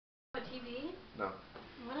TV? No.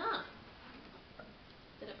 Why not?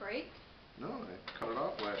 Did it break? No, I cut it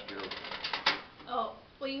off last year. Oh,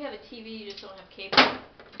 well you have a TV, you just don't have cable.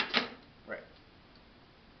 Right.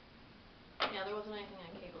 Yeah, there wasn't anything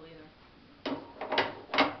on cable either.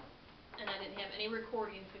 And I didn't have any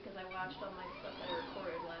recordings because I watched all my stuff that I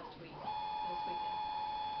recorded last week, this weekend.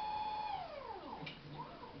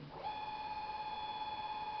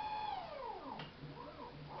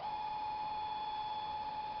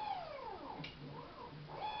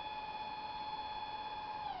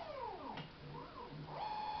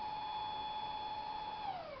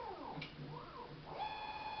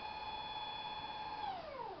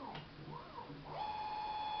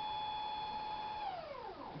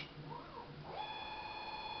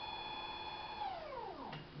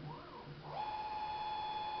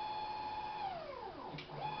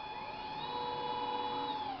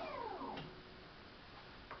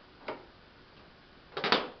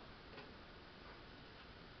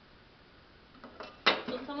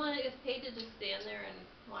 So someone is paid to just stand there and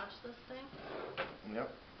watch this thing?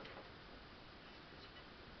 Yep.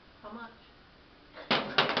 How much?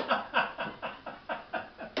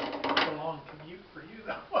 It's a long commute for you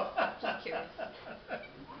though. Just curious.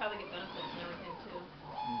 Probably get benefits and everything too.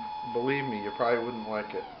 Believe me, you probably wouldn't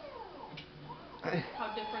like it.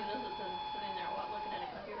 How different is it than sitting there looking at a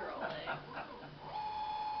computer all day?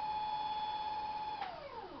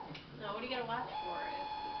 Now, what do you gotta watch for?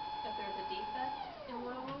 If there's a defect in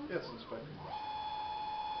one of them? Yes, inspecting those.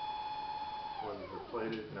 Whether they're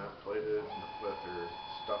plated, not plated, whether they're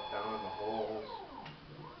stuck down in the holes.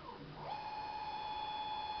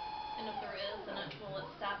 And if there is, then will it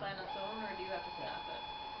stop on its own, or do you have to stop it?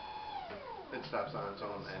 It stops on its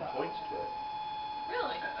own and points to it.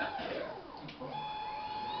 Really? Yeah. Cool.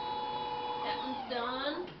 That one's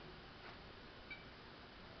done.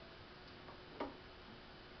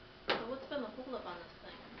 So what's been the holdup on this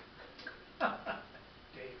thing?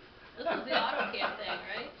 Dave. This is the AutoCAD thing,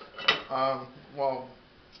 right? Well,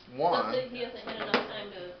 one. He hasn't had enough time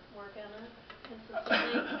to work on it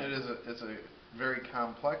consistently? It's a very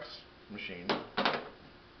complex machine,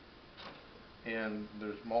 and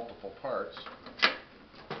there's multiple parts,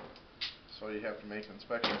 so you have to make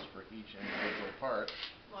inspections for each individual part.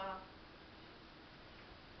 Wow.